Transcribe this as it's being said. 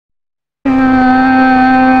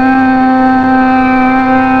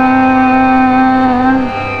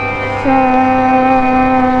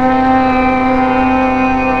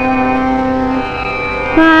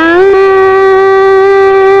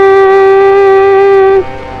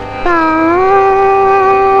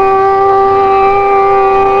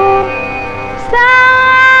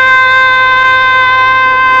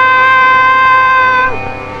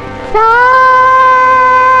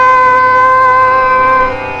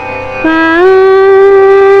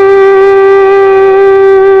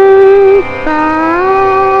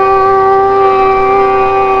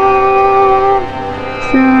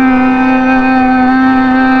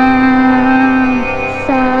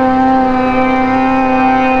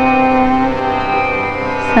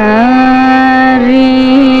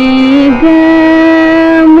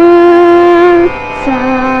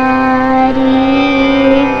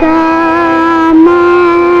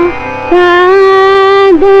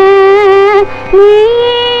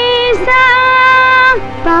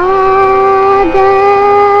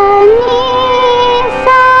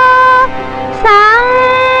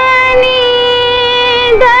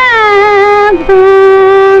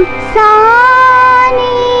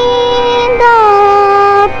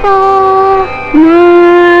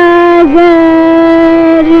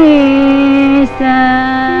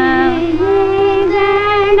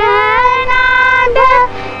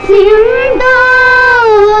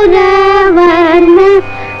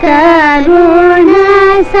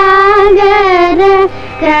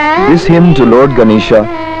This hymn to Lord Ganesha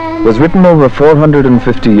was written over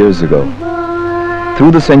 450 years ago.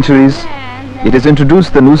 Through the centuries, it has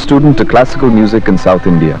introduced the new student to classical music in South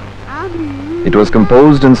India. It was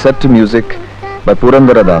composed and set to music by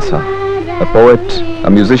Purandara Dasa, a poet, a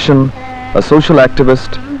musician, a social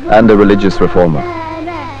activist, and a religious reformer.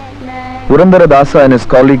 Purandara Dasa and his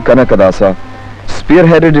colleague Kanaka Dasa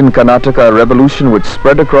spearheaded in Karnataka a revolution which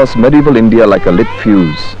spread across medieval India like a lit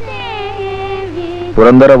fuse.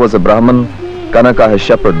 Purandara was a Brahmin, Kanaka a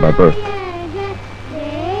shepherd by birth.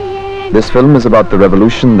 This film is about the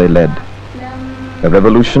revolution they led, a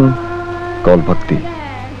revolution called Bhakti.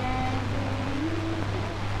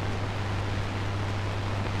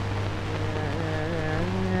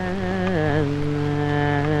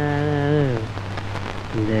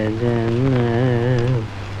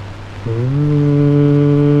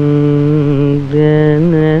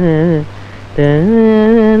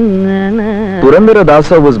 Purandara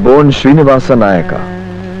Dasa was born Srinivasa Nayaka.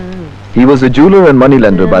 He was a jeweler and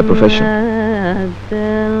moneylender by profession.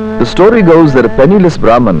 The story goes that a penniless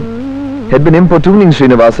Brahmin had been importuning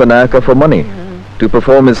Srinivasa Nayaka for money to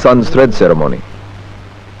perform his son's thread ceremony.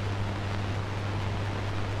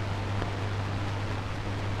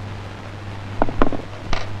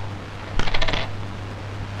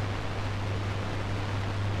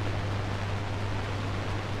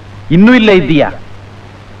 ಇನ್ನೂ ಇಲ್ಲ ಇದೆಯಾ?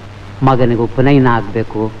 ಮಗನಿಗೆ ಉಪನಯನ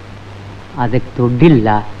ಆಗಬೇಕು, ಅದಕ್ಕೆ ದುಡ್ಡಿಲ್ಲ.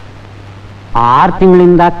 6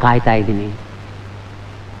 ತಿಂಗಳಿಂದ ಕಾಯ್ತಾ ಇದ್ದೀನಿ.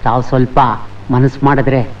 ತಾವು ಸ್ವಲ್ಪ ಮನಸ್ಸು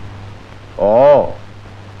ಮಾಡಿದ್ರೆ. ಓ,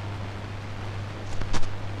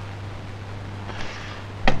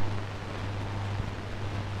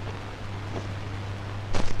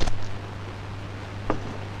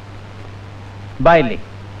 ಬಾಯ್ಲಿ.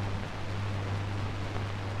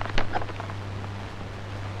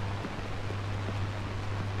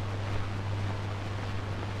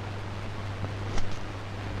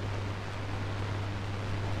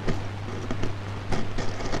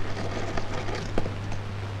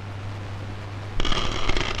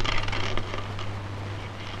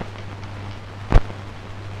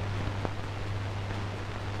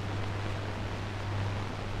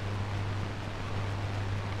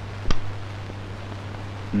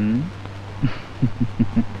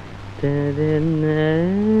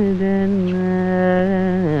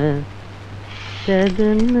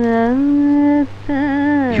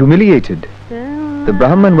 Humiliated, the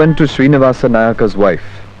Brahman went to Srinivasa Nayaka's wife,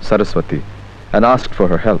 Saraswati, and asked for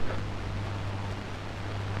her help.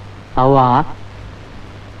 ಅವ್ವ,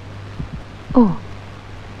 ಓ,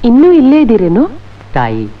 ಇನ್ನೂ ಇಲ್ಲೇ ಇದ್ದೀರೇನೋ?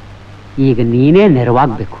 ತಾಯಿ, ಈಗ ನೀನೇ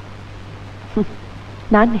ನೆರವಾಗಬೇಕು.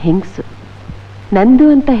 ನಾನು ಹೆಂಗಸು, ನಂದು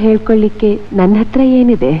ಅಂತ ಹೇಳ್ಕೊಳ್ಳಿಕ್ಕೆ ನನ್ನ ಹತ್ರ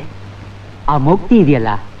ಏನಿದೆ? ಆ ಮುಕ್ತಿ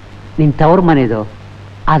ಇದೆಯಲ್ಲ, ನಿನ್ ತವ್ರ ಮನೆದು,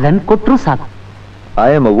 ಅದನ್ನು ಕೊಟ್ಟರು ಸಾಕು.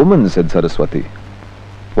 I am a woman, said Saraswati.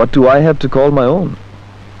 What do I have to call my own?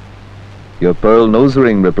 Your pearl nose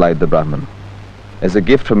ring, replied the Brahman. As a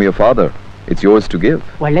gift from your father, it's yours to give.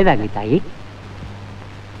 ಒಳ್ಳೆದಾಗ್ಲಿ ತಾಯಿ.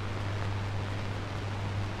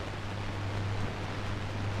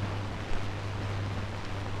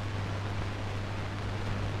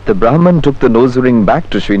 The Brahman took the nose ring back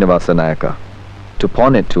to Srinivasa Nayaka to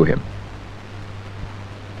pawn it to him.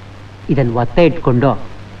 ಇದನ್ನು ಒತ್ತ ಇಟ್ಕೊಂಡು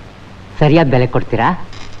ಸರಿಯಾದ ಬೆಲೆ ಕೊಡ್ತೀರಾ?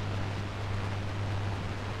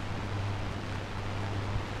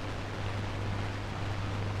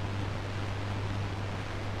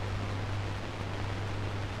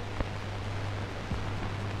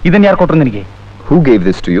 ಇದನ್ನು ಯಾರು ಕೊಟ್ರು ನಿನಗೆ? Who gave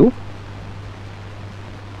this to you?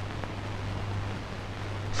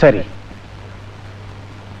 ಸರಿ,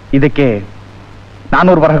 ಇದಕ್ಕೆ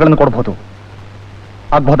 400 ವರಹಗಳನ್ನು ಕೊಡಬಹುದು,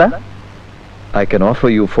 ಆಗ್ಬಹುದಾ? I can offer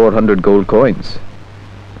you 400 gold coins.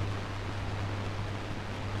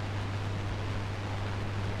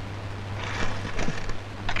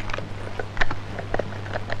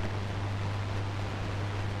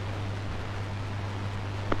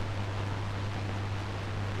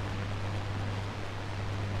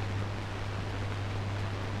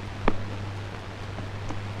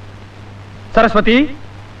 Saraswati,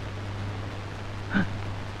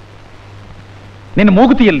 ನಿನ್ನ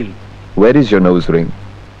ಮೂಗುತಿಯಲ್ಲಿ? Where is your nose ring?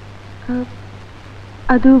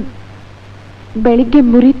 ಅದು ಬೆಳಿಗ್ಗೆ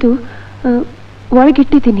ಮುರಿತು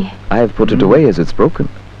ಒಳಗಿಟ್ಟಿದ್ದೀನಿ. I have put it away as it's broken.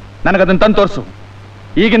 ನನಗದನ್ನು ತಂದು ತೋರಿಸು,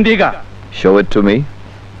 ಈಗಿಂದೀಗ. Show it to me.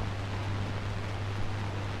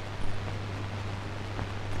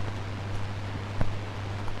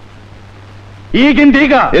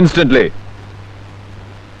 ಈಗಿಂದೀಗ. Instantly.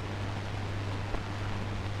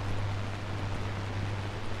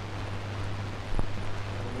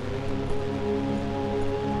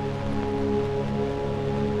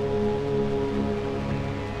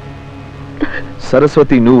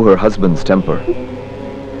 Saraswati knew her husband's temper,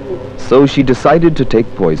 so she decided to take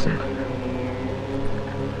poison.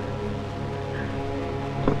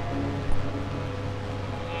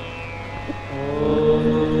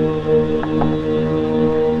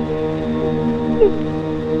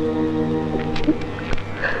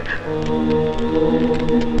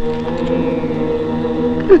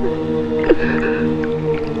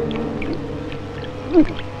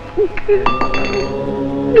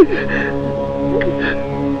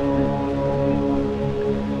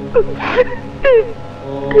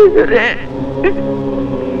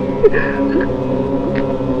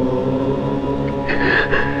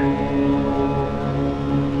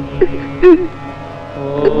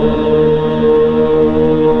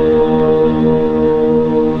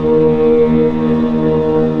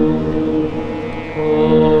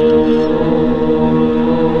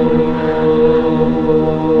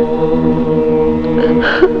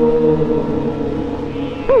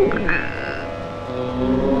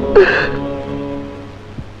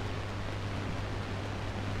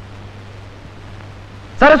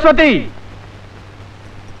 Saraswati!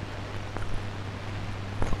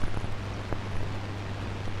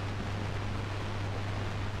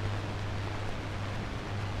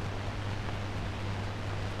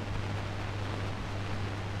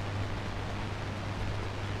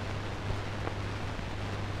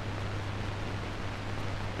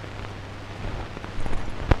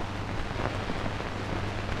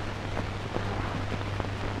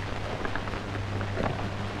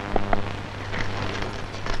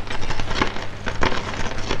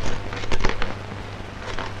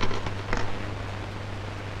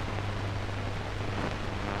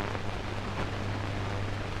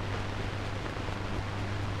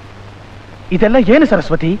 ಇದೆಲ್ಲ ಏನು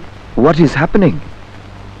Saraswati? What is happening?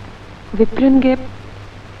 ವಿಪ್ರನ್ಗೆ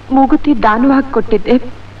ಮೂಗುತಿ ದಾನವಾಗಿ ಕೊಟ್ಟಿದ್ದೆ,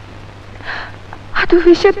 ಅದು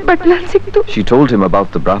ವಿಷದ ಬಟ್ಲಲ್ಲಿ ಸಿಕ್ತು. She told him about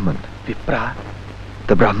the Brahman. Vipra?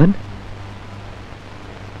 The Brahman?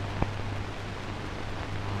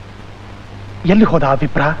 ಎಲ್ಲಿ ಹೋದ ಆ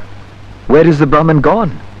ವಿಪ್ರ? Where is the Brahman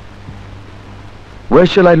gone? Where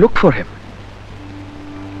shall I look for him?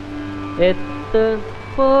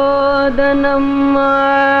 ಹೋದನಮ್ಮ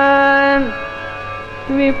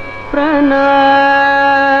ವಿಪ್ರನ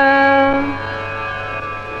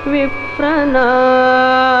ವಿಪ್ರನ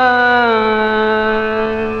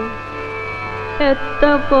ಎತ್ತ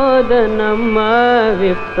ಹೋದನಮ್ಮ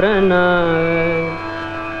ವಿಪ್ರನ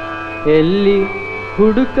ಎಲ್ಲಿ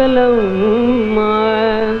ಹುಡುಕಲಮ್ಮ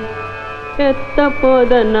ಎತ್ತ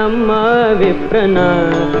ಪೋದ ನಮ್ಮ ವಿಪ್ರನ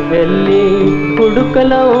ಎಲ್ಲಿ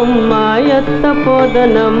ಹುಡುಕಲಮ್ಮ ಎತ್ತ ಪೋದ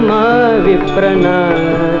ನಮ್ಮ ವಿಪ್ರನ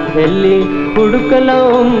ಎಲ್ಲಿ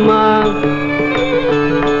ಹುಡುಕಲಮ್ಮ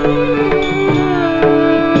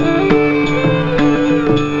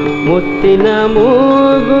ಮುತ್ತಿನ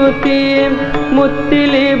ಮೂಗುತಿ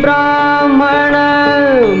ಮುತ್ತಿಲಿ ಬ್ರಾಹ್ಮಣ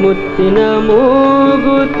ಮುತ್ತಿನ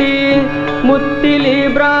ಮೂಗುತಿ ಮುತ್ತಿಲಿ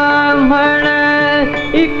ಬ್ರಾಹ್ಮಣ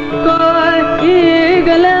ಇಕ್ಕೋ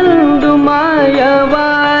ಈಗಲೆಂದು ಮಾಯವಾದನು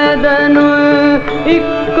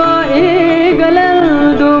ಇಕ್ಕೋ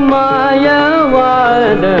ಈಗಲೆಂದು ಮಾಯವಾದನು.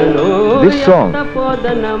 This song,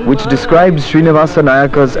 which describes Srinivasa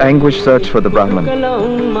Nayaka's anguished search for the Brahman,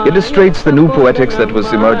 illustrates the new poetics that was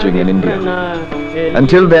emerging in India.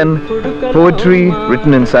 Until then, poetry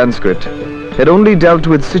written in Sanskrit had only dealt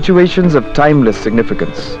with situations of timeless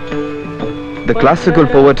significance. The classical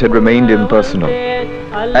poet had remained impersonal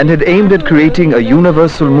and had aimed at creating a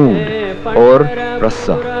universal mood, or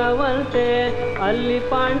rasa.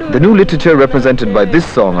 The new literature represented by this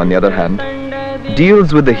song, on the other hand, deals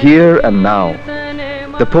with the here and now.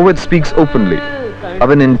 The poet speaks openly of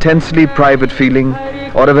an intensely private feeling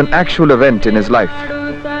or of an actual event in his life,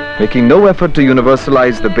 making no effort to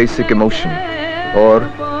universalize the basic emotion, or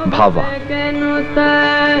bhava.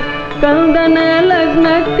 ಕಂದನ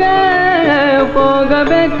ಲಗ್ನಕ್ಕೆ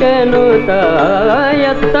ಹೋಗಬೇಕೇನುತ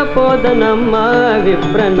ಎತ್ತ ಪೋದ ನಮ್ಮ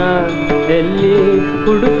ವಿಪ್ರನ ಎಲ್ಲಿ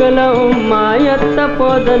ಹುಡುಕಲಮ್ಮ ಎತ್ತ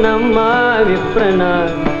ಪೋದ ನಮ್ಮ ವಿಪ್ರನ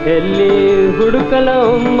ಎಲ್ಲಿ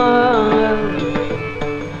ಹುಡುಕಲಮ್ಮ.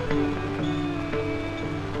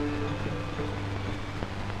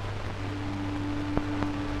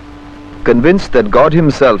 Convinced that God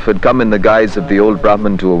himself had come in the guise of the old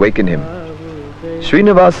Brahman to awaken him,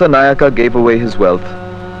 Srinivasa Nayaka gave away his wealth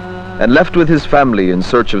and left with his family in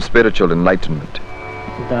search of spiritual enlightenment.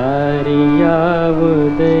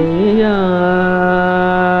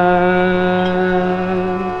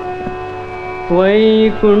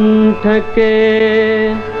 ವೈಕುಂಠಕ್ಕೆ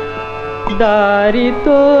ದಾರಿ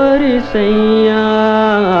ತೋರಿಸಯ್ಯ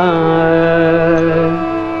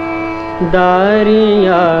ದಾರಿಯಾವುದಯ್ಯ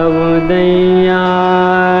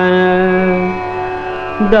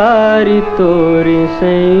ದಾರಿ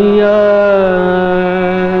ತೋರಿಸಯ್ಯ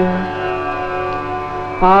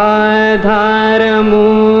ಆಧಾರ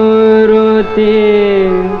ಮೂರುತಿ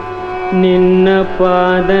ನಿನ್ನ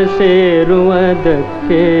ಪಾದ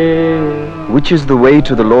ಸೇರುವುದಕ್ಕೆ. Which is the way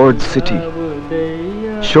to the Lord's city?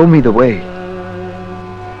 Show me the way.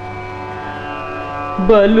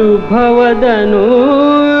 ಬಲು ಭವದನು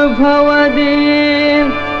ಭವದಿ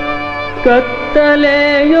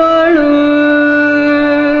ಕತ್ತಲೆಯೋಳು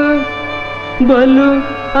ಬಲು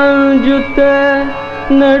ಅಂಜುತ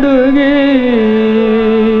ನಡುಗೆ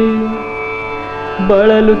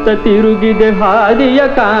ಬಳಲುತ್ತ ತಿರುಗಿದೆ ಹಾದಿಯ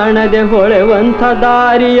ಕಾಣದೆ ಹೊಳೆವಂಥ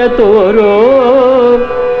ದಾರಿಯ ತೋರೋ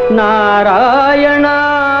Narayana.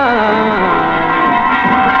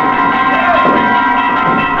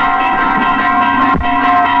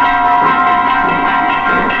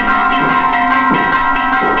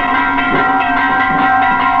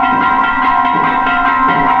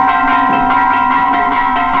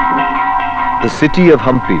 The city of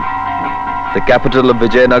Hampi, the capital of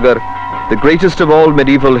Vijayanagar, the greatest of all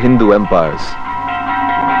medieval Hindu empires.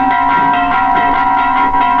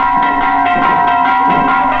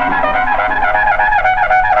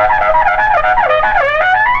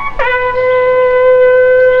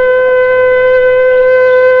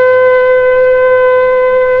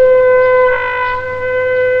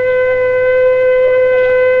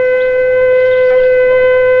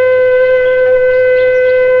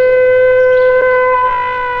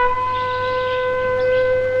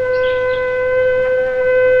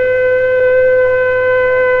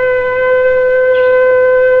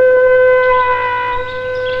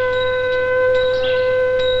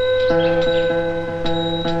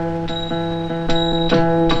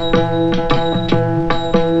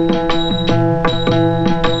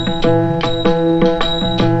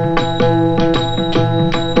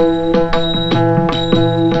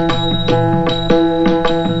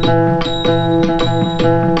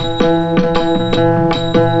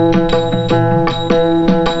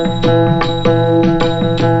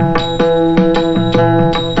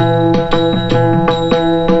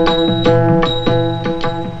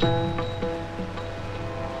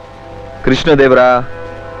 Krishnadevara,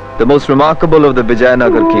 the most remarkable of the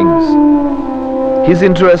Vijayanagar kings. His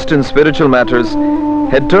interest in spiritual matters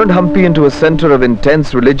had turned Hampi into a center of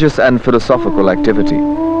intense religious and philosophical activity.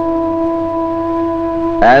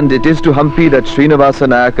 And it is to Hampi that Srinivasa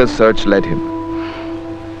Nayaka's search led him.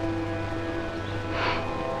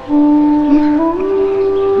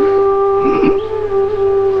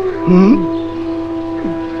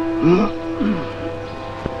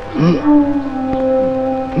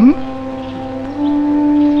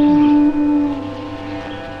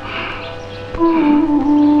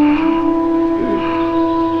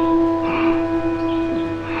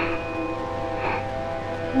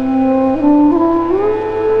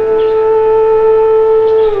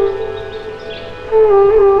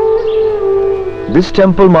 This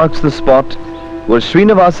temple marks the spot where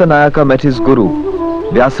Srinivasa Nayaka met his guru,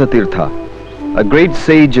 Vyasa Tirtha, a great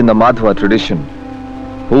sage in the Madhva tradition,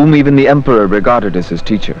 whom even the emperor regarded as his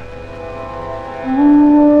teacher.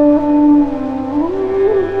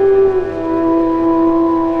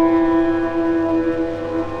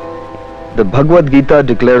 The Bhagavad Gita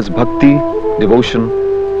declares bhakti, devotion,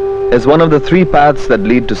 as one of the three paths that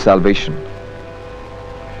lead to salvation.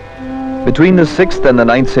 Between the 6th and the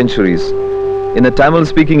 9th centuries, in the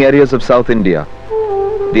Tamil-speaking areas of South India,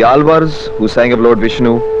 the Alvars, who sang of Lord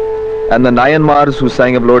Vishnu, and the Nayanmars, who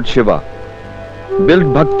sang of Lord Shiva,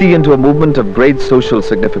 built bhakti into a movement of great social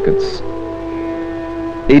significance.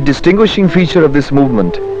 A distinguishing feature of this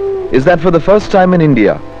movement is that for the first time in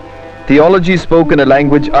India, theology spoke in a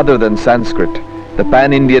language other than Sanskrit, the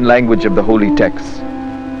pan-Indian language of the holy texts.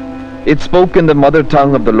 It spoke in the mother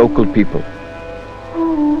tongue of the local people.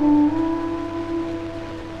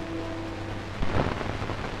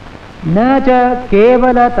 न च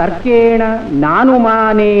केवल तर्केण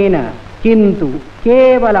नानुमानेन किन्तु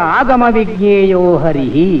केवल आगम विज्ञेयो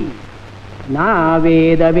हरिः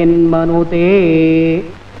नावेदविन्मनुते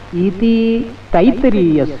इति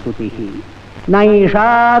तैत्तिरीयस्तुतिः नैषा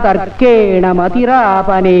तर्केण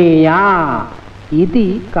मतिरापनेया इति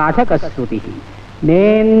काठकस्तुतिः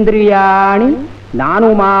नेन्द्रियाणि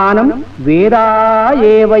नानुमानं वेदा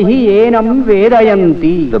एव हि एनं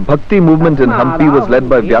वेदयन्ति. The Bhakti movement in Hampi was led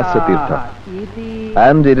by Vyasa Tirtha,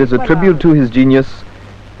 and it is a tribute to his genius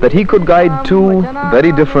that he could guide two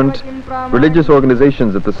very different religious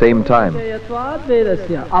organizations at the same time.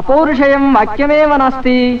 अपौरुषेयं वाक्यमेव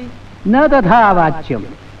नास्ति न तथा वाच्यं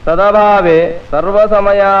तदभावे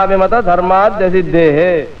सर्वसमयाभिमत धर्माद्यसिद्धेः.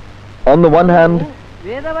 On the one hand,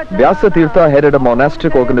 Vyasa Tirtha headed a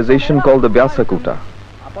monastic organization called the Vyasakuta,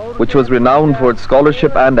 which was renowned for its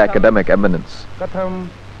scholarship and academic eminence.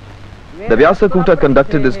 The Vyasakuta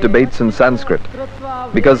conducted its debates in Sanskrit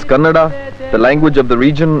because Kannada, the language of the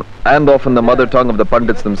region and often the mother tongue of the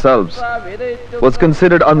Pandits themselves, was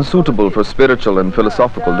considered unsuitable for spiritual and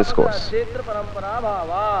philosophical discourse.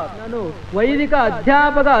 वैदिक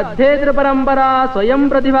अध्यापक अध्येत्र परंपरा स्वयं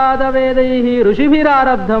प्रतिभात वेदैः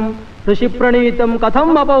ऋषिभिरारब्धं ऋषि प्रणीतं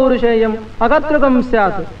कथम अपौरुषेयम् अकर्तृकं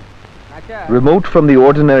स्यात्. Remote from the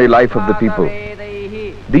ordinary life of the people,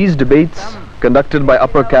 these debates, conducted by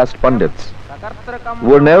upper caste Pandits,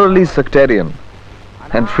 were narrowly sectarian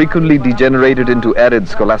and frequently degenerated into arid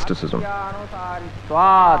scholasticism.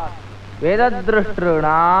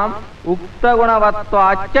 वेददृष्टॄणाम्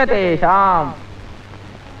उक्तगुणवत्वाच्च तेषाम्.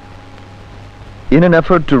 In an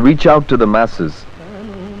effort to reach out to the masses,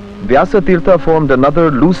 Vyasa Tirtha formed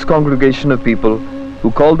another loose congregation of people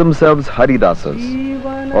who called themselves Haridasas,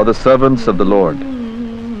 or the servants of the Lord.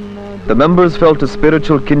 The members felt a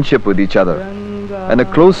spiritual kinship with each other, and a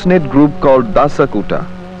close-knit group called Dasakuta,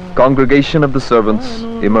 Congregation of the Servants,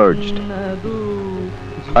 emerged.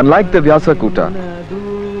 Unlike the Vyasakuta,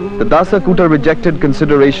 the Dasakuta rejected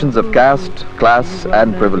considerations of caste, class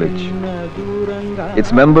and privilege.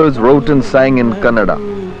 Its members wrote and sang in Kannada,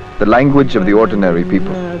 the language of the ordinary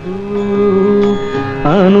people.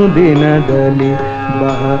 ಅನುದಿನದಲ್ಲಿ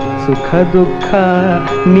ಬಹ ಸುಖ ದುಃಖ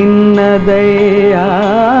ನಿನ್ನದಯ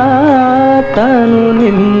ತನು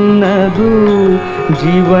ನಿನ್ನದು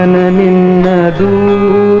ಜೀವನ ನಿನ್ನದು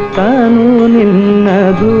ತನು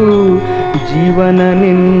ನಿನ್ನದು ಜೀವನ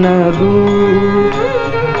ನಿನ್ನದು.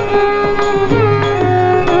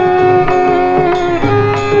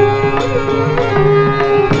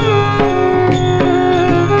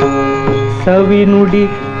 ಸವಿನುಡಿ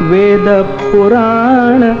ವೇದ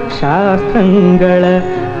ಪುರಾಣ ಶಾಸ್ತ್ರಗಳ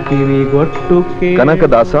ಕಿವಿಗೊಟ್ಟು Kanaka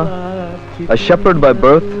Dasa, a shepherd by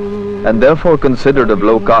birth and therefore considered of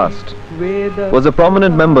low caste, was a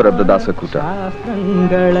prominent member of the Dasakuta.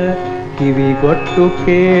 ಶಾಸ್ತ್ರಗಳ ಕಿವಿಗೊಟ್ಟು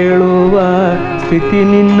ಕೇಳುವ ಸ್ಥಿತಿ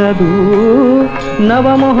ನಿನ್ನದು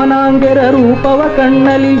ನವಮೋಹನಾಂಗರ ರೂಪವ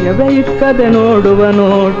ಕಣ್ಣಲ್ಲಿ ಎವೆ ಇಕ್ಕದೆ ನೋಡುವ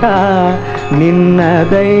ನೋಟ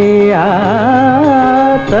ನಿನ್ನದಯ್ಯ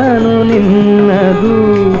ತನು ನಿನ್ನದು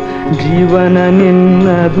ಜೀವನ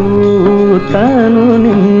ನಿನ್ನದು ತನು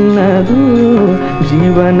ನಿನ್ನದು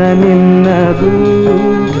ಜೀವನ ನಿನ್ನದು.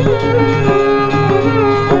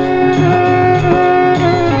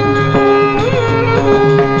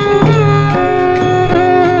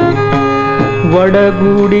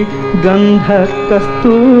 ಒಡಗೂಡಿ ಗಂಧ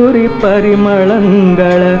ಕಸ್ತೂರಿ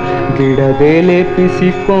ಪರಿಮಳಂಗಳ ಬಿಡದೆ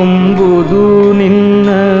ಲೇಪಿಸಿಕೊಂಬುದು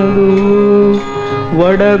ನಿನ್ನದು.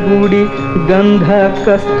 ಒಡಗೂಡಿ ಗಂಧ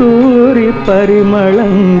ಕಸ್ತೂರಿ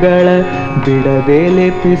ಪರಿಮಳಂಗಳ ಬಿಡದೆ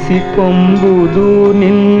ಲೇಪಿಸಿಕೊಂಬುದು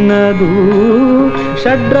ನಿನ್ನದು.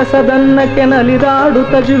 ಷಡ್ರಸದನ್ನಕ್ಕೆ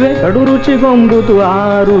ನಲಿದಾಡುತ್ತ ಜುವೆ ಕಡು ರುಚಿಗೊಂಬುದು ಆ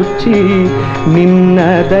ರುಚಿ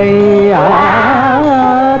ನಿನ್ನದಯ್ಯ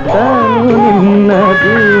ತನು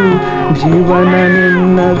ನಿನ್ನದು ಜೀವನ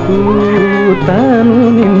ನಿನ್ನದು ತನು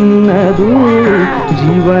ನಿನ್ನದು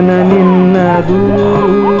ಜೀವನ ನಿನ್ನದು.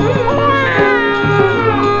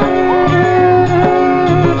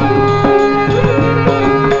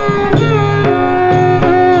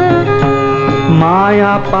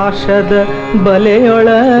 ಮಾಯಾಪಾಶದ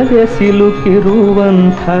ಬಲೆಯೊಳಗೆ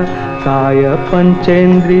ಸಿಲುಕಿರುವಂಥ ಕಾಯ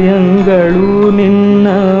ಪಂಚೇಂದ್ರಿಯಗಳು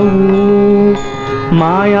ನಿನ್ನವು.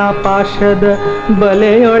 ಮಾಯಾಪಾಶದ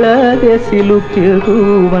ಬಲೆಯೊಳಗೆ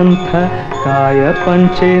ಸಿಲುಕಿರುವಂಥ ಕಾಯ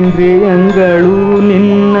ಪಂಚೇಂದ್ರಿಯಗಳು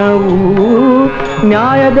ನಿನ್ನವು.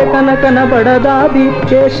 ನ್ಯಾಯದ ಕನಕನ ಬಡದಾದಿ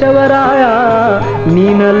ಕೇಶವರಾಯ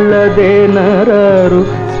ನೀನಲ್ಲದೆ ನರರು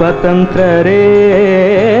ಸ್ವತಂತ್ರರೇ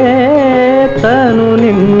ತನು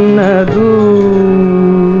ನಿನ್ನದು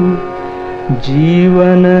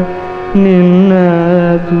ಜೀವನ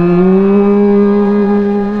ನಿನ್ನದು.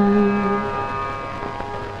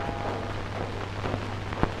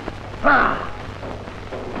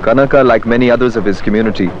 Kanaka, like many others of his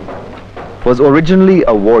community, was originally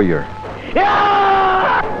a warrior.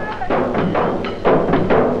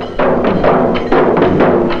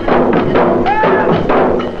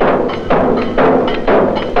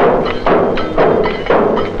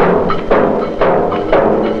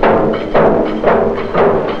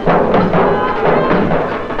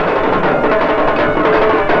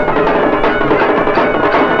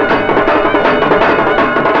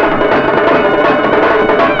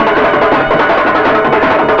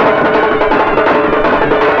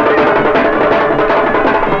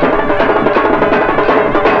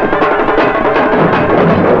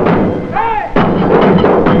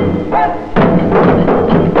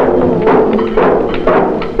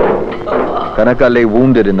 Kanaka lay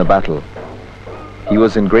wounded in the battle. He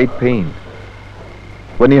was in great pain.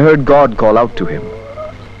 When he heard God call out to him,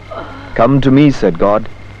 "Come to me," said God,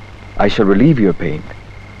 "I shall relieve your pain."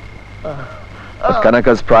 But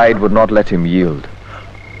Kanaka's pride would not let him yield.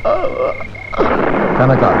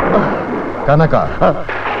 Kanaka, Kanaka,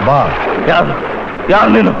 ಬಾ. ಯಾರು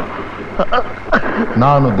ನೀನು?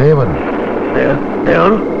 ನಾನು ದೇವರು.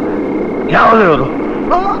 ದೇವರು? ಯಾವ ದೇವರು?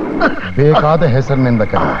 ಬೇಕಾದ ಹೆಸರಿನಿಂದ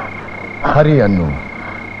ಕರೆ. ಹರಿ ಅನ್ನು,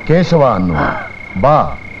 ಕೇಶವ ಅನ್ನು. ಬಾ,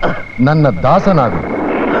 ನನ್ನ ದಾಸನಾಗು.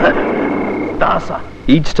 ದಾಸ.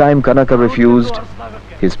 Each time Kanaka refused,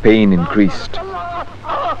 his pain increased.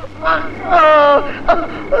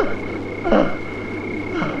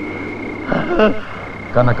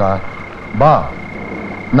 ಕನಕ, ಬಾ,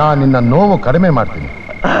 ನಾನು ನಿನ್ನ ನೋವು ಕಡಿಮೆ ಮಾಡ್ತೀನಿ.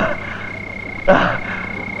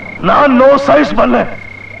 ನಾನು ನೋವು ಸಹಿಸಬಲ್ಲೆ.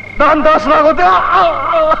 ನಾನು ದಾಸನಾಗೋದೆ.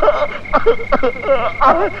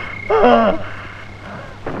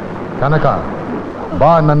 ಕನಕ,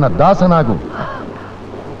 ಬಾ, ನನ್ನ ದಾಸನಾಗು.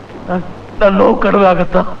 ನನ್ನ ನೋವು ಕಡಿಮೆ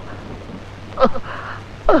ಆಗತ್ತಾ?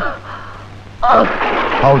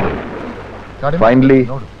 ಹೌದು. Finally,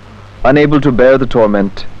 unable to bear the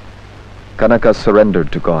torment, Kanaka surrendered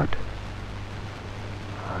to God.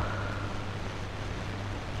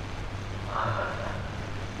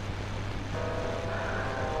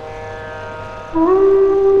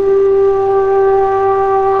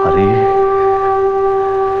 Hari.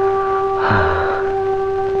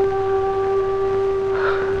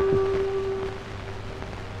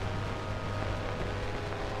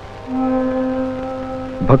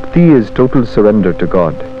 Bhakti is total surrender to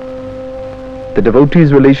God. The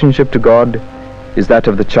devotee's relationship to God is that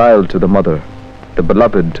of the child to the mother, the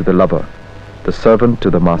beloved to the lover, the servant to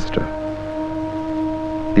the master.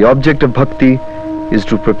 The object of bhakti is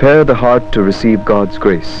to prepare the heart to receive God's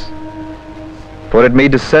grace. For it may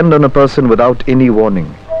descend on a person without any warning,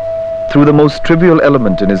 through the most trivial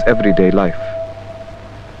element in his everyday life.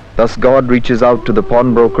 Thus God reaches out to the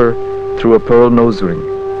pawnbroker through a pearl nose ring,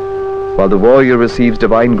 while the warrior receives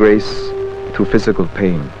divine grace through physical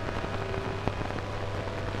pain.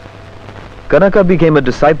 Kanaka became a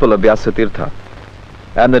disciple of Vyasa Tirtha,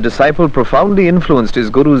 and the disciple profoundly influenced his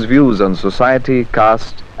guru's views on society,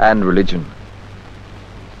 caste, and religion.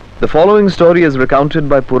 The following story is recounted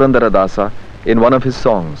by Purandara Dasa in one of his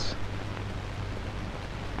songs.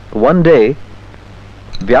 One day,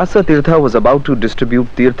 Vyasa Tirtha was about to distribute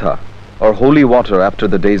tirtha, or holy water, after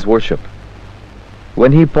the day's worship.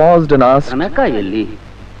 When he paused and asked, Kanaka yelli?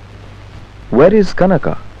 "Where is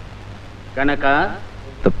Kanaka?" Kanaka?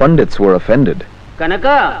 The Pandits were offended.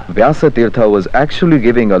 Kanaka? Vyasa Tirtha was actually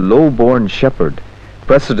giving a low-born shepherd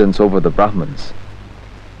precedence over the Brahmins.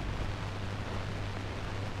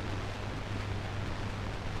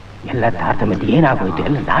 ಎಲ್ಲ ತಾರತಮ್ಯದ ಏನಾಗೋಯ್ತು,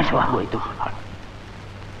 ಎಲ್ಲ ನಾಶವಾಗೋಯ್ತು.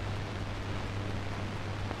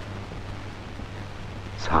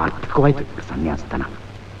 ಸಾರ್ಥಕವಾಯ್ತು ಸನ್ಯಾಸತನ.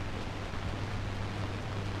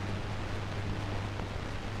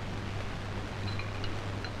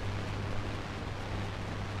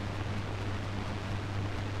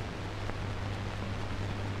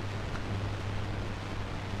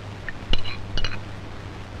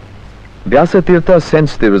 Vyasa Tirtha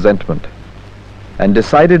sensed the resentment and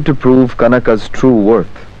decided to prove Kanaka's true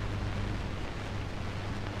worth.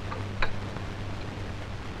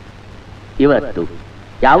 ಇವತ್ತು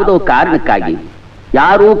ಯಾವುದೋ ಕಾರಣಕ್ಕಾಗಿ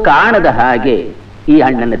ಯಾರೂ ಕಾಣದ ಹಾಗೆ ಈ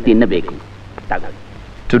ಹಣ್ಣನ್ನು ತಿನ್ನಬೇಕು.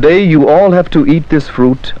 Today you all have to eat this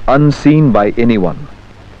fruit unseen by anyone.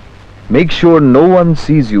 Make sure no one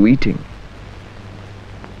sees you eating.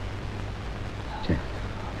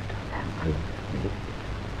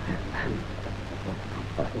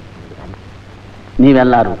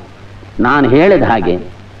 ನೀವೆಲ್ಲರೂ ನಾನು ಹೇಳಿದ ಹಾಗೆ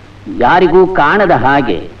ಯಾರಿಗೂ ಕಾಣದ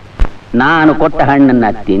ಹಾಗೆ ನಾನು ಕೊಟ್ಟ ಹಣ್ಣನ್ನ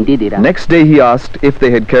ತಿಂದಿದ್ದೀರಾ? Next day he asked if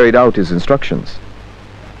they had carried out his instructions.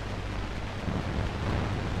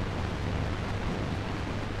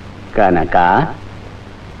 Kanaka?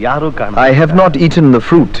 ಯಾರು ಕಾಣ? I have not eaten the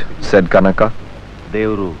fruit, said Kanaka.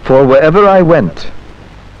 ದೇವರು. For wherever I went,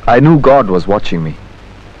 I knew God was watching me.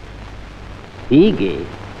 ಹೀಗೆ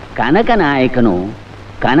ಕನಕ ನಾಯಕನು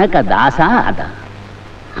ಕನಕ ದಾಸ ಆದ.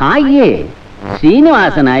 ಹಾಗೆಯೇ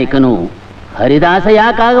ಶ್ರೀನಿವಾಸ ನಾಯಕನು ಹರಿದಾಸ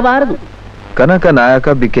ಯಾಕಾಗಬಾರದು? Kanaka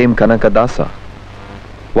Nayaka became Kanaka Dasa.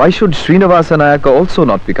 Why should Srinivasa Nayaka also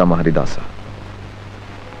not become a Haridasa?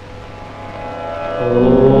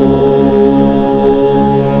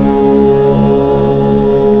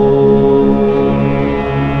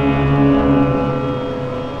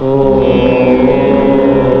 Oh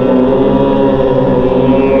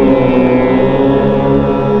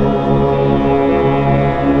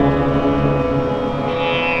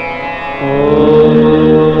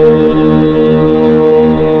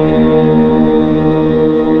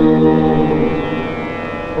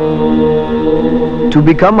To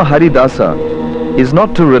become a Haridasa is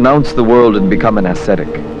not to renounce the world and become an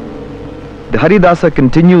ascetic. The Haridasa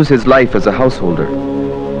continues his life as a householder,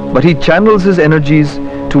 but he channels his energies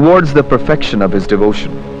towards the perfection of his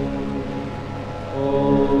devotion.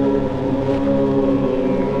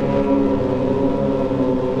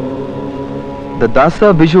 The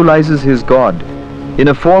Dasa visualizes his God in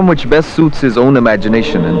a form which best suits his own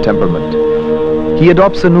imagination and temperament. He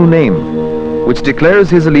adopts a new name, which declares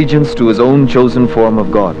his allegiance to his own chosen form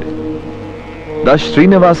of God. Thus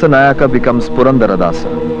Srinivasa Nayaka becomes Purandara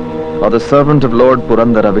Dasa, or the servant of Lord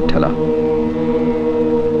Purandara Vitthala.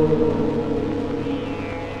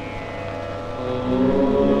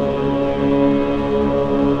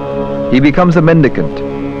 He becomes a mendicant,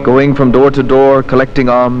 going from door to door, collecting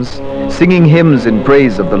alms, singing hymns in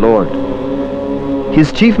praise of the Lord.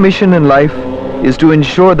 His chief mission in life is to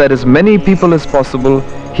ensure that as many people as possible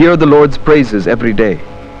hear the Lord's praises every day.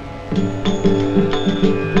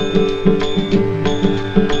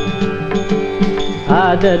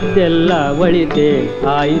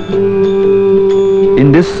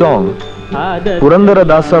 In this song, Purandara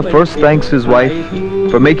Dasa first thanks his wife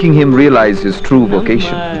for making him realize his true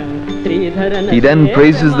vocation. He then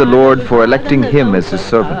praises the Lord for electing him as his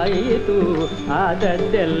servant.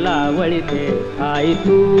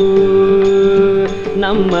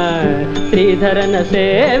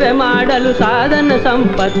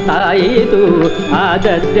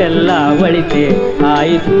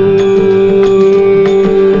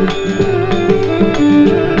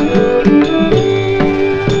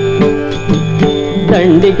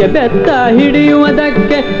 ದಂಡಿಗೆ ಬೆತ್ತ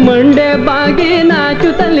ಹಿಡಿಯುವುದಕ್ಕೆ ಮಂಡೆ ಬಾಗಿ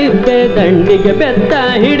ನಾಚುತ್ತಲಿದ್ದೆ ದಂಡಿಗೆ ಬೆತ್ತ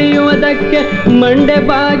ಹಿಡಿಯುವುದಕ್ಕೆ ಮಂಡೆ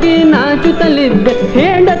ಬಾಗಿ ನಾಚುತ್ತಲಿದ್ದೆ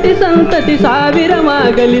ಹೆಂಡತಿ ಸಂತತಿ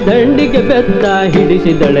ಸಾವಿರವಾಗಲಿ ದಂಡಿಗೆ ಬೆತ್ತ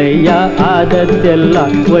ಹಿಡಿಸಿದಳಯ್ಯ ಆದದ್ದೆಲ್ಲ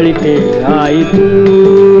ಒಳಿತೆ ಆಯಿತು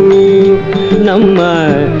ನಮ್ಮ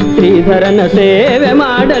ಶ್ರೀಧರನ ಸೇವೆ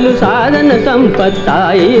ಮಾಡಲು ಸಾಧನ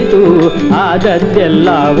ಸಂಪತ್ತಾಯಿತು ಆದದ್ದೆಲ್ಲ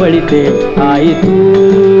ಒಳಿತೆ ಆಯಿತು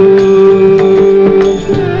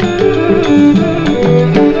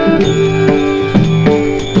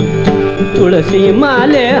ತುಳಸಿ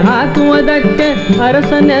ಮಾಲೆ ಹಾಕುವುದಕ್ಕೆ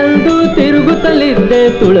ಅರಸನೆಂದು ತಿರುಗುತ್ತಲಿದ್ದೆ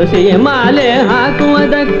ತುಳಸಿ ಮಾಲೆ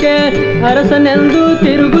ಹಾಕುವುದಕ್ಕೆ ಅರಸನೆಂದು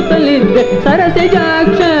ತಿರುಗುತ್ತಲಿದ್ದೆ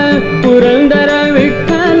ಸರಸಿಜಾಕ್ಷ ಪುರಂದರ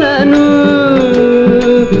ವಿಠಲನು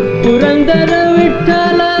ಪುರಂದರ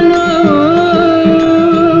ವಿಠಲನು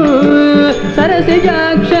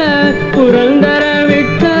ಸರಸಿಜಾಕ್ಷ ಪುರಂದರ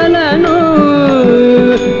ವಿಠಲನು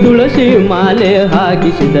ತುಳಸಿ ಮಾಲೆ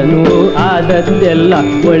ಹಾಕಿಸಿದನು ಆದದ್ದೆಲ್ಲ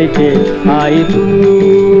ಒಳಿತೆ ಆಯಿತು.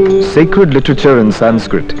 Sacred literature in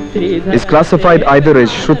Sanskrit is classified either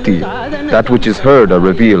as Shruti, that which is heard or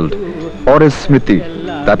revealed, or as Smriti,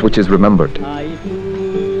 that which is remembered.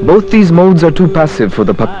 Both these modes are too passive for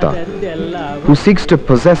the bhakta, who seeks to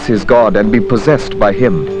possess his God and be possessed by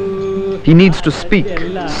him. He needs to speak,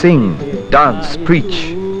 sing, dance, preach,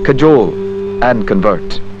 cajole, and convert.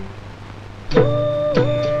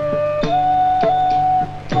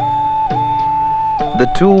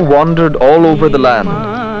 The two wandered all over the land,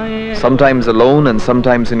 sometimes alone and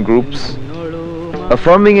sometimes in groups,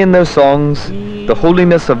 affirming in their songs the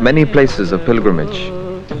holiness of many places of pilgrimage.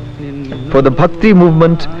 For the Bhakti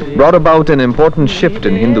movement brought about an important shift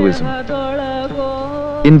in Hinduism.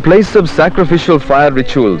 In place of sacrificial fire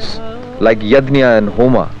rituals like Yajna and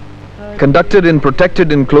Homa, conducted in protected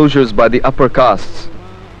enclosures by the upper castes,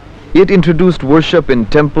 it introduced worship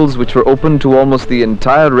in temples which were open to almost the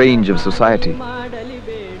entire range of society.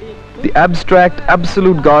 The abstract,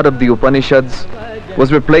 absolute God of the Upanishads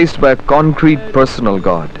was replaced by a concrete, personal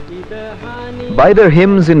God. By their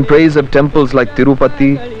hymns in praise of temples like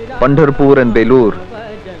Tirupati, Pandharpur and Belur,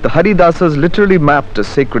 the Haridasas literally mapped a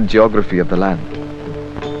sacred geography of the land.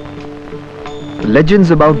 Legends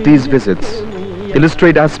about these visits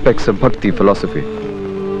illustrate aspects of Bhakti philosophy.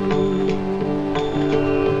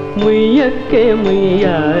 ಮುಯ್ಯಕ್ಕೆ ಮುಯ್ಯ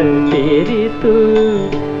ಸೇರಿತು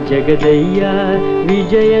ಜಗದಯ್ಯ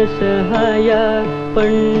ವಿಜಯ ಸಹಾಯ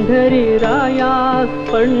ಪಂಢರಿ ರಾಯ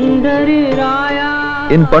ಪಂಢರಿ ರಾಯ.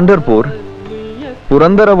 In Pandharpur,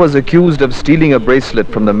 Purandara was accused of stealing a bracelet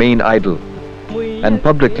from the main idol and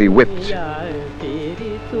publicly whipped.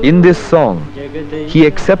 In this song, he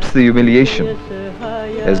accepts the humiliation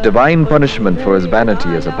as divine punishment for his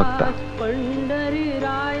vanity as a bhakta.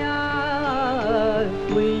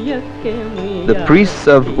 The priests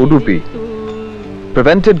of Udupi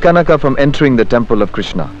prevented Kanaka from entering the temple of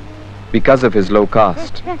Krishna because of his low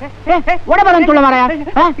caste.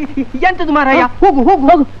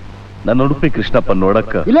 ನನ್ನ ಉಡುಪಿ ಕೃಷ್ಣಪ್ಪ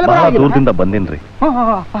ನೋಡಕ್ಕ ಬಹಳ ದೂರದಿಂದ ಬಂದಿನ್ರಿ.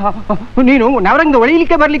 ನೀನು ನವರಂಗ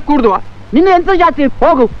ಒಳಿಲಿಕ್ಕೆ ಬರ್ಲಿಕ್ಕೆ ಕೂಡ್ದು ನಿನ್ನ ಎಂತ ಜಾತಿ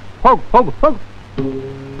ಹೋಗು ಹೋಗು ಹೋಗು ಹೋಗು.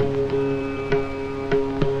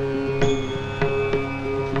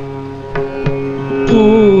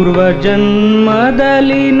 ಪೂರ್ವ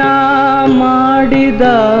ಜನ್ಮದಲ್ಲಿ ನಾ ಮಾಡಿದ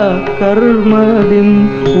ಕರ್ಮದಿಂ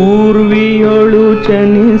ಊರ್ವಿಯೊಳು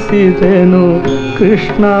ಜನಿಸಿದೆನು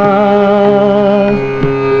ಕೃಷ್ಣ.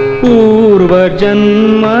 ಪೂರ್ವ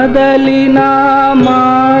ಜನ್ಮದಲ್ಲಿ ನಾ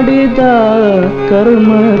ಮಾಡಿದ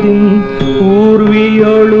ಕರ್ಮದಿಂ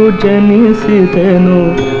ಊರ್ವಿಯೊಳು ಜನಿಸಿದೆನು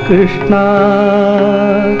ಕೃಷ್ಣ.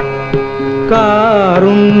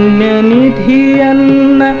 ಕಾರುಣ್ಯ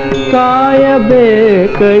ನಿಧಿಯನ್ನ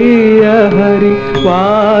ಕಾಯಬೇಕಯ್ಯ ಹರಿ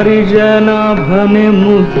ವಾರಿಜನಾಭನೆ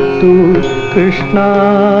ಮುದ್ದು ಕೃಷ್ಣ.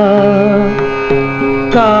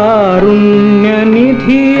 ಕಾರುಣ್ಯ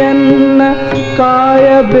ನಿಧಿಯನ್ನ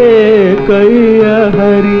ಕಾಯಬೇಕಯ್ಯ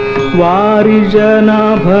ಹರಿ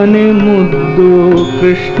ವಾರಿಜನಾಭನೆ ಮುದ್ದು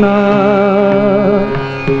ಕೃಷ್ಣ.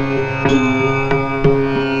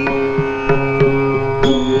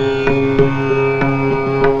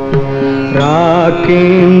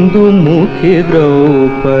 ರಾಕೇಂದು ಮುಖಿ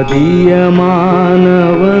ದ್ರೌಪದಿಯ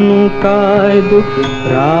ಮಾನವನು ಕಾಯ್ದು,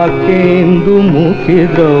 ರಾಕೇಂದು ಮುಖಿ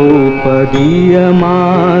ದ್ರೌಪದಿಯ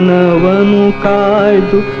ಮಾನವನು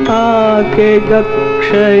ಕಾಯ್ದು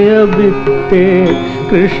ಆಕೆಗಕ್ಷಯ ಬಿತ್ತೆ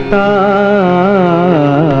ಕೃಷ್ಣ.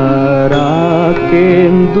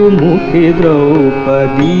 ರಾಕೇಂದು ಮುಖಿ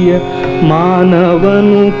ದ್ರೌಪದಿಯ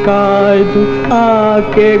ಮಾನವನು ಕಾಯ್ದು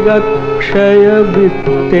ಆಕೆಗಕ್ಷಯ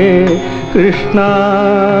ಬಿತ್ತೆ ಕೃಷ್ಣ.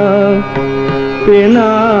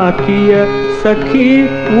 ಪಿನಾಕಿಯ ಸಖಿ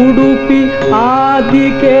ಉಡುಪಿ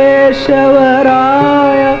ಆದಿಕೇಶವರಾಯ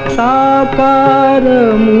ಸಾಕಾರ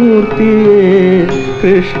ಮೂರ್ತಿಯೇ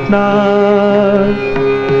ಕೃಷ್ಣ.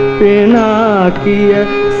 ಪಿನಾಕಿಯ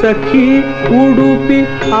ಸಖಿ ಉಡುಪಿ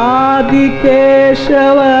ಆದಿಕೇಶವರಾಯ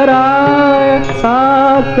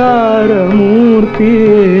ಸಾಕಾರ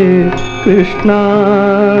ಮೂರ್ತಿಯೇ ಕೃಷ್ಣ.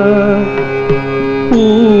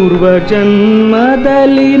 ಪೂರ್ವ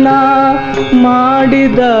ಜನ್ಮದಲ್ಲಿ ನಾ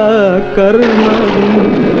ಮಾಡಿದ ಕರ್ಮ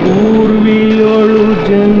ಊರ್ವಿಯೊಳು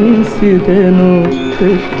ಜನಿಸಿದೆನು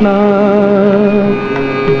ಕೃಷ್ಣ.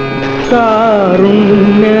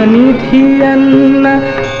 ಕಾರುಣ್ಯ ನಿಧಿಯನ್ನ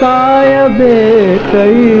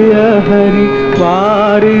ಕಾಯಬೇಕಯ್ಯ ಹರಿ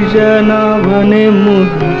ವಾರಿಜನವನೆ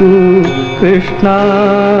ಮುದ್ದು ಕೃಷ್ಣ.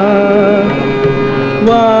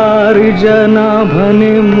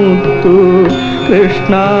 ವಾರಿಜನವನೆ ಮುದ್ದು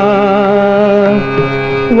ಕೃಷ್ಣ.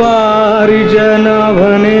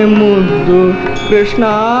 ವಾರಿಜನವನೆ ಮುದ್ದು Krishna.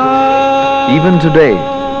 Even today,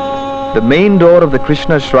 the main door of the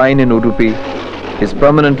Krishna shrine in Udupi is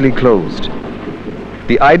permanently closed.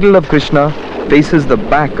 The idol of Krishna faces the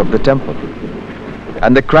back of the temple,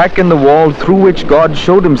 and the crack in the wall through which God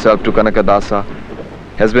showed himself to Kanaka Dasa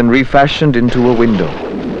has been refashioned into a window,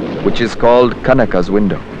 which is called Kanaka's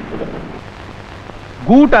window.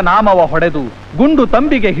 ಗೂಟ ನಾಮವ ಹೊಡೆದು ಗುಂಡು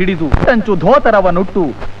ತಂಬಿಗೆ ಹಿಡಿದು ತಂಚು ಧೋತರವನುಟ್ಟು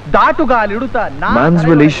ದಾಟುಗಾಲಿಡುತ್ತ Man's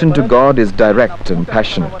relation to God is direct and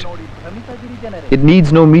passionate. It needs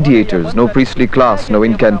no mediators, no priestly class, no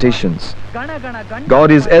incantations. God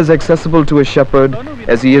is as accessible to a shepherd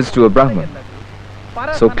as he is to a Brahmin.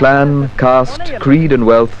 So clan, caste, creed and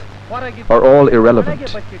wealth are all irrelevant.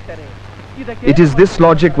 It is this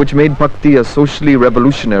logic which made Bhakti a socially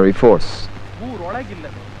revolutionary force.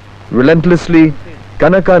 Relentlessly,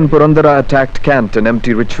 Kanaka and Purandara attacked cant and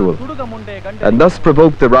empty ritual, and thus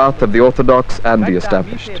provoked the wrath of the orthodox and the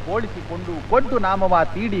established. ಕೊಟ್ಟು ನಾಮವ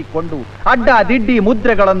ತೀಡಿಕೊಂಡು ಅಡ್ಡ ದಿಡ್ಡಿ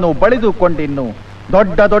ಮುದ್ರೆಗಳನ್ನು ಬಳಿದುಕೊಂಡಿನ್ನು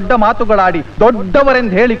ದೊಡ್ಡ ದೊಡ್ಡ ಮಾತುಗಳಾಡಿ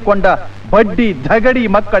ದೊಡ್ಡವರೆಂದು ಹೇಳಿಕೊಂಡ ಬಡ್ಡಿ ಧಗಡಿ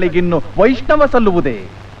ಮಕ್ಕಳಿಗಿನ್ನು ವೈಷ್ಣವ ಸಲ್ಲುವುದೇ.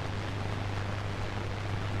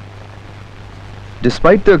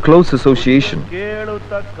 Despite their close association,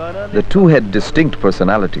 the two had distinct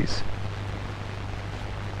personalities.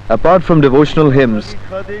 Apart from devotional hymns,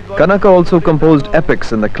 Kanaka also composed epics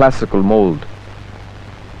in the classical mold.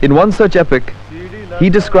 In one such epic, he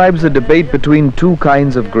describes a debate between two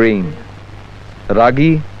kinds of grain: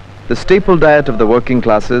 ragi, the staple diet of the working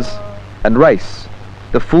classes, and rice,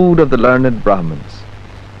 the food of the learned Brahmins.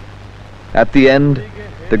 At the end,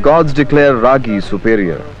 the gods declare ragi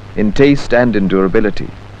superior in taste and in durability.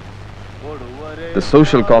 The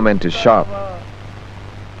social comment is sharp,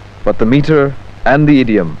 but the meter and the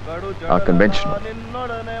idiom are conventional.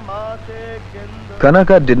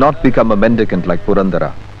 Kanaka did not become a mendicant like Purandara,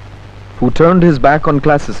 who turned his back on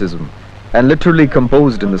classicism and literally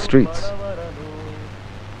composed in the streets.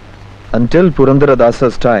 Until Purandara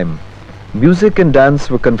Dasa's time, music and dance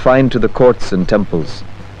were confined to the courts and temples.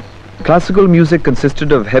 Classical music consisted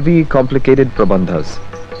of heavy, complicated prabandhas,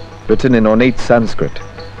 written in ornate Sanskrit.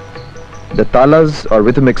 The talas, or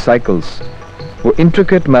rhythmic cycles, were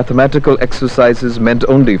intricate mathematical exercises meant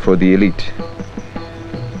only for the elite.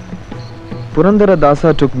 Purandara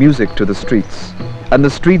Dasa took music to the streets, and the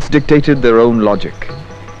streets dictated their own logic.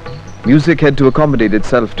 Music had to accommodate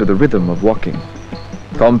itself to the rhythm of walking.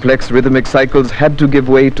 Complex rhythmic cycles had to give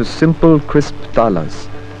way to simple, crisp talas.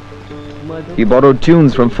 He borrowed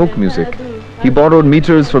tunes from folk music. He borrowed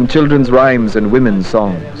meters from children's rhymes and women's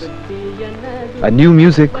songs. A new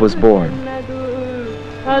music was born.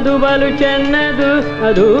 ಅದು ಬಲು ಚೆನ್ನದು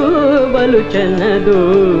ಅದು ಬಲು ಚೆನ್ನದು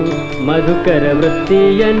ಮಧುಕರ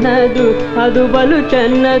ವೃತ್ತಿಯನ್ನದು ಅದು ಬಲು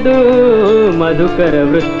ಚೆನ್ನದು ಮಧುಕರ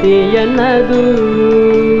ವೃತ್ತಿಯನ್ನದು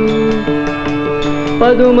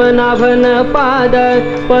ಪದುಮನಾಭನ ಪಾದ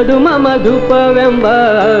ಪದುಮ ಮಧುಪವೆಂಬ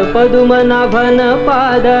ಪದುಮನಾಭನ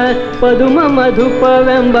ಪಾದ ಪದುಮ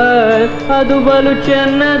ಮಧುಪವೆಂಬ ಅದು ಬಲು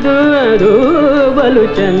ಚೆನ್ನದು ಅದು ಬಲು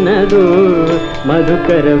ಚೆನ್ನದು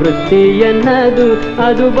ಮಧುಕರ ವೃತ್ತಿಯನ್ನದು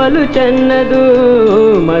ಅದು ಬಲು ಚೆನ್ನದು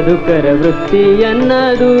ಮಧುಕರ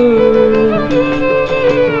ವೃತ್ತಿಯನ್ನದು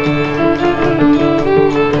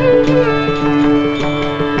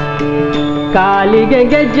ಕಾಲಿಗೆ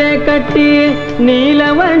ಗೆಜ್ಜೆ ಕಟ್ಟಿ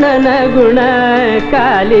ನೀಲವರ್ಣನ ಗುಣ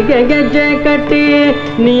ಕಾಲಿಗೆ ಗೆಜ್ಜೆ ಕಟ್ಟಿ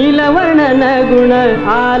ನೀಲವರ್ಣನ ಗುಣ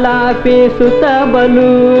ಆಲಾಪಿಸುತ್ತ ಬಲು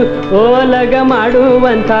ಓಲಗ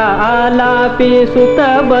ಮಾಡುವಂಥ ಆಲಾಪಿಸುತ್ತ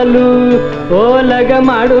ಬಲು ಓಲಗ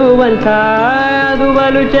ಮಾಡುವಂಥ ಅದು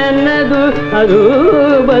ಬಲು ಚೆನ್ನದು ಅದು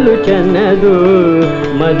ಬಲು ಚೆನ್ನದು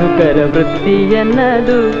ಮಧುಕರ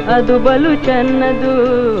ವೃತ್ತಿಯನ್ನದು ಅದು ಬಲು ಚೆನ್ನದು.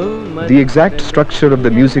 The exact structure of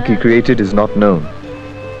the music he created is not known,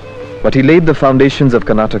 but he laid the foundations of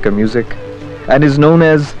Karnataka music and is known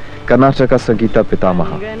as Kanaka Sangeetha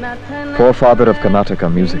Pithamaha, forefather of Karnataka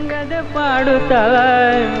music.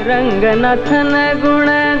 ರಂಗನಾಥನ ಗುಣ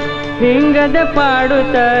ಹಿಂಗದ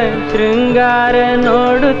ಪಾಡುತ್ತ ಶೃಂಗಾರ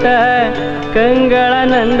ನೋಡುತ್ತ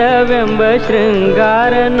ಕಂಗಳನಂದವೆಂಬ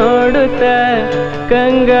ಶೃಂಗಾರ ನೋಡುತ್ತ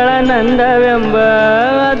ಕಂಗಳನಂದವೆಂಬ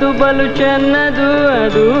ಅದು ಬಲು ಚೆನ್ನದು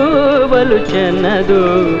ಅದು ಬಲು ಚೆನ್ನದು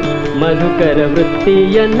ಮಧುಕರ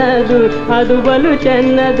ವೃತ್ತಿಯನ್ನದು ಅದು ಬಲು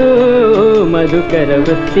ಚೆನ್ನದು ಮಧುಕರ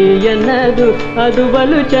ವೃತ್ತಿಯನ್ನದು ಅದು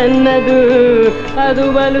ಬಲು ಚೆನ್ನದು ಅದು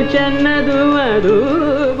ಬಲು ಚೆನ್ನದು ಅದು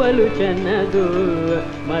ಬಲು ಚೆನ್ನದು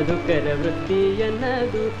ಮಧುಕರ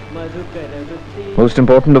ವೃತ್ತಿಯನ್ನದು ಮಧುಕರ ವೃತ್ತಿ. Most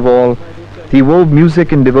important of all, he wove music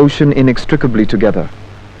and devotion inextricably together,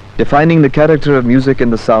 defining the character of music in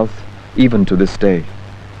the south even to this day.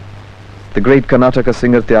 The great Karnataka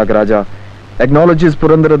singer Tyagaraja acknowledges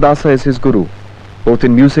Purandara Dasa as his guru, both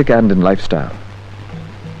in music and in lifestyle.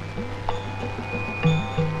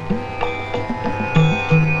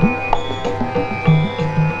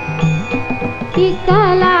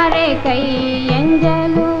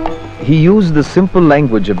 He used the simple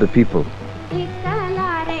language of the people.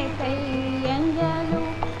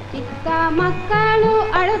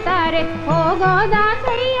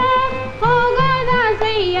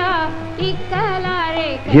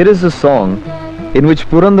 Here is a song in which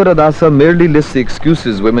Purandara Dasa merely lists the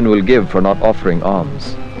excuses women will give for not offering alms.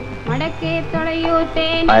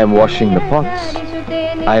 I am washing the pots.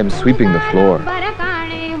 I am sweeping the floor.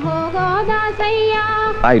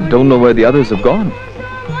 I don't know where the others have gone.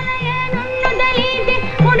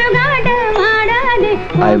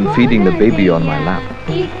 I am feeding the baby on my lap.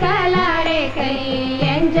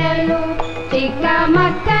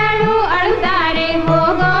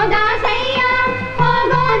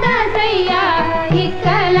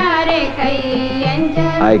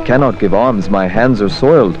 I cannot give alms, my hands are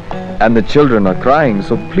soiled and the children are crying,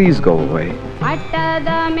 so please go away.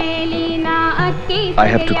 I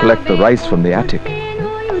have to collect the rice from the attic.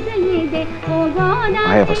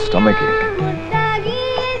 I have a stomachache.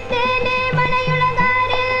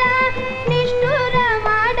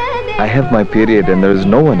 I have my period and there is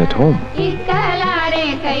no one at home.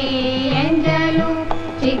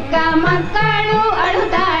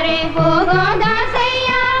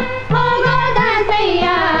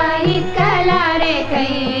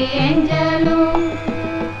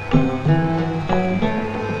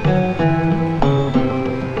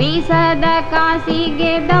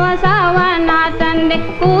 ಕಾಸಿಗೆ ದವಸವನ ತಂದೆ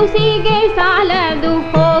ಕೂಸಿಗೆ ಸಾಲದು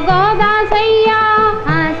ಹೋಗೋದಾಸಯ್ಯ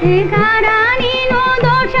ಆಸೆಗಾರ ನೀನು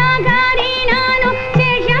ದೋಷಗಾರಿ ನಾನು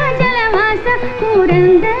ಶೇಷಾಚಲವಾಸ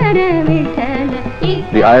Purandara Vittala.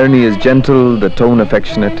 The irony is gentle, the tone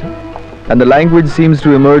affectionate, and the language seems to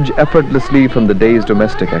emerge effortlessly from the day's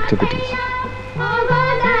domestic activities.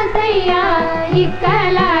 ಹೋಗೋದಾಸಯ್ಯ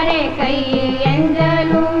ಇಕ್ಕಲಾರೆ ಕೈ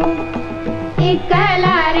ಎಂಜಲು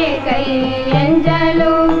ಇಕ್ಕಲಾರೆ ಕೈ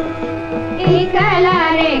ಎಂಜಲು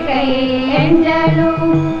ಇಕ್ಕಲಾರೆ ಕೈ ಎಂಜಲು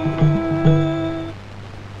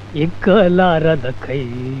ಇಕ್ಕಲಾರದ ಕೈ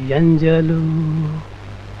ಎಂಜಲು.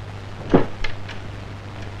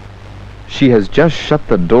 She has just shut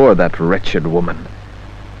the door, that wretched woman.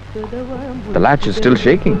 The latch is still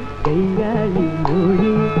shaking.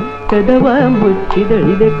 ಕದವ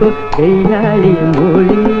ಮುಚ್ಚಿದಳಿದೆಕೋ ಕೈಯಾಳಿ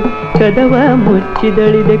ಮೂಳಿ ಕದವ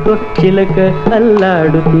ಮುಚ್ಚಿದಳಿದೆಕೋ ಚಿಲಕ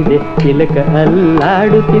ಅಲ್ಲಾಡುತ್ತಿದೆ ಚಿಲಕ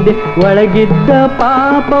ಅಲ್ಲಾಡುತ್ತಿದೆ ಒಳಗಿದ್ದ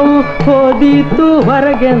ಪಾಪವು ಹೋದೀತು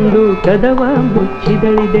ಹೊರಗೆಂದು ಕದವ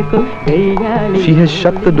ಮುಚ್ಚಿದಳಿದೆಕೋ ಕೈಯಾಳಿ. She has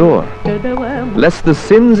shut the door, lest the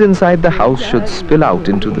sins inside the house should spill out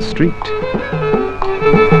into the street.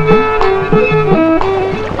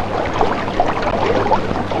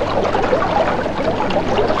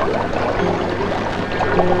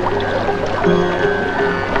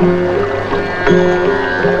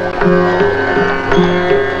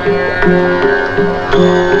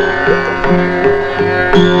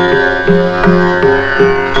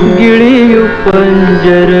 ಗಿಳಿಯು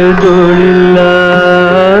ಪಂಜರದೊಳಿಲ್ಲ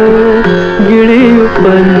ಗಿಳಿಯು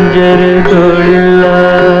ಪಂಜರದೊಳಿಲ್ಲ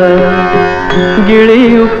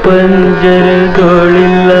ಗಿಳಿಯು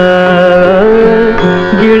ಪಂಜರದೊಳಿಲ್ಲ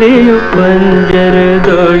ಗಿಳಿಯು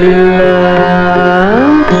ಪಂಜರದೊಳಿಲ್ಲ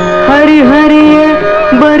ಹರಿ ಹರಿಯ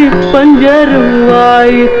ಬರಿ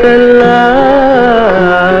ಪಂಜರವಾಯಿತಲ್ಲ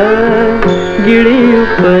ಗಿಳಿಯು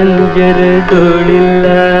ಪಂಜರದೊಳಿಲ್ಲ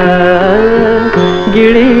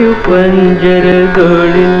ಗಿಳಿಯು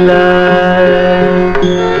ಪಂಜರದೊಳಿಲ್ಲ.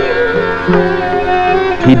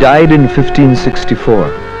 He died in 1564.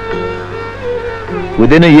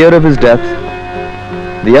 Within a year of his death,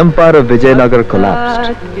 the empire of Vijayanagar collapsed.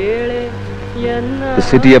 The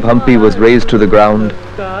city of Hampi was razed to the ground,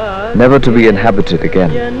 never to be inhabited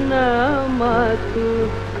again.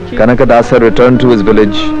 Kanaka Dasa returned to his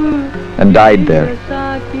village and died there,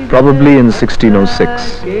 probably in 1606.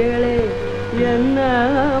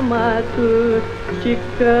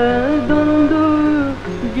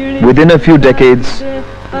 Within a few decades,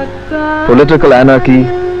 political anarchy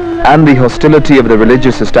and the hostility of the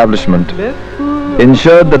religious establishment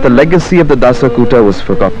ensured that the legacy of the Dasakuta was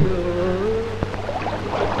forgotten.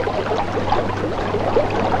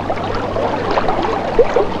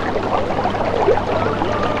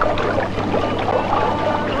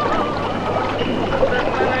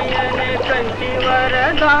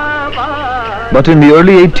 But in the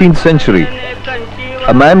early 18th century,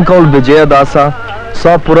 a man called Vyasarja Dasa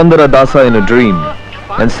saw Purandara Dasa in a dream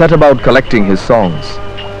and set about collecting his songs.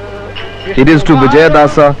 It is to Vyasarja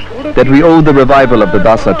Dasa that we owe the revival of the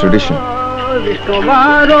Dasa tradition. Vishnu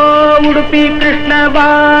ಬಾರೋ ಉಡುಪಿ ಕೃಷ್ಣ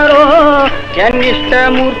ಬಾರೋ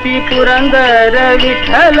ಎನ್ನಿಷ್ಟಮೂರ್ತಿ ಪುರಂದರ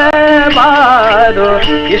ವಿಠಲ ಬಾರೋ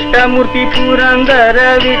ಇಷ್ಟಮೂರ್ತಿ ಪುರಂದರ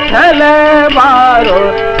ವಿಠಲ ಬಾರೋ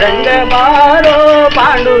ರಂಗ ಬಾರೋ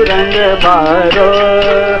ಪಾಂಡುರಂಗ ಬಾರೋ.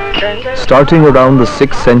 Starting around the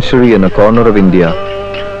 6th century in a corner of India,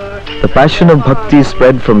 the passion of bhakti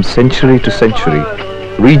spread from century to century,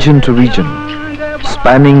 region to region,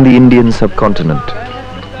 spanning the Indian subcontinent.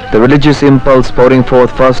 The religious impulse pouring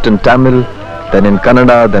forth first in Tamil, then in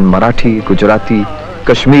Kannada, then Marathi, Gujarati,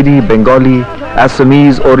 Kashmiri, Bengali,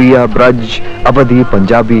 Assamese, Oriya, Braj, Awadhi,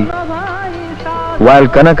 Punjabi. While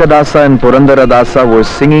Kanaka Dasa and Purandara Dasa were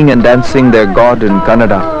singing and dancing their god in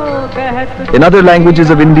Kannada, in other languages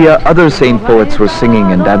of India, other saint poets were singing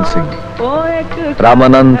and dancing.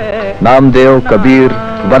 Ramanand, Namdev, Kabir,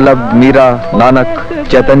 Vallabh, Meera, Nanak,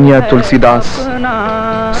 Chaitanya, Tulsidas,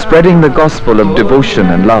 spreading the gospel of devotion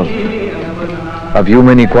and love, of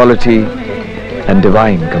human equality and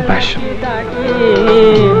divine compassion.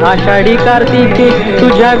 Ashadhi Kartiki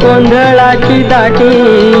तुझ्या गोंधळाची दाटी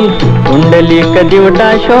कुंडलिक दिवटा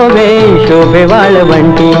शोभे शोभे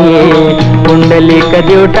वाळवंटी कुंडलिक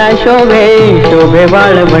दिवटा शोभे शोभे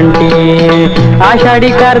वाळवंटी आषाढी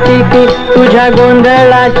कार्तिकी तुझ्या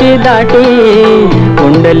गोंधळाची दाटी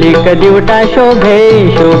कुंडलिक दिवटा शोभे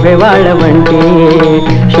शोभे वाळवंटी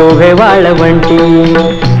शोभे वाळवंटी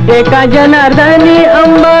एका जनार्दनी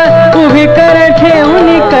अंबा उभी कर ठेवून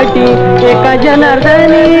कटी एका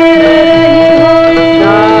जनार्दनी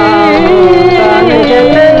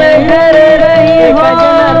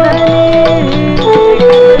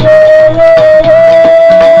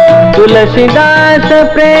तुलसीदास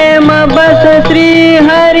प्रेम बस श्री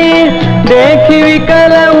हरी देखी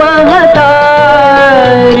विकल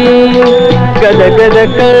महतारी गद गद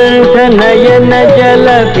कंठ नयन जल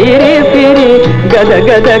फिरी फिरी गद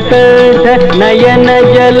गद कंठ नयन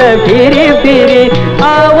जल फिरी फिरी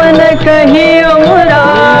आवन कही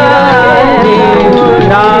मुरारी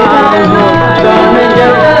राम राम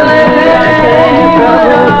जगन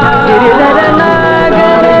गिरिधर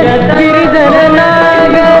नागर गिरिधर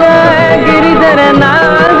नागर गिरिधर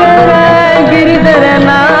नागर गिरिधर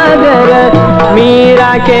नागर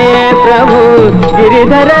मीरा के प्रभु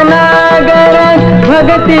गिरिधर नागर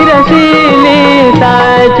भगती रसीली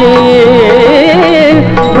साची,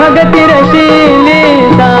 भगती रसीली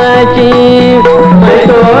साची,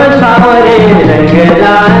 तो सावरे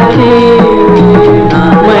रंगलाची.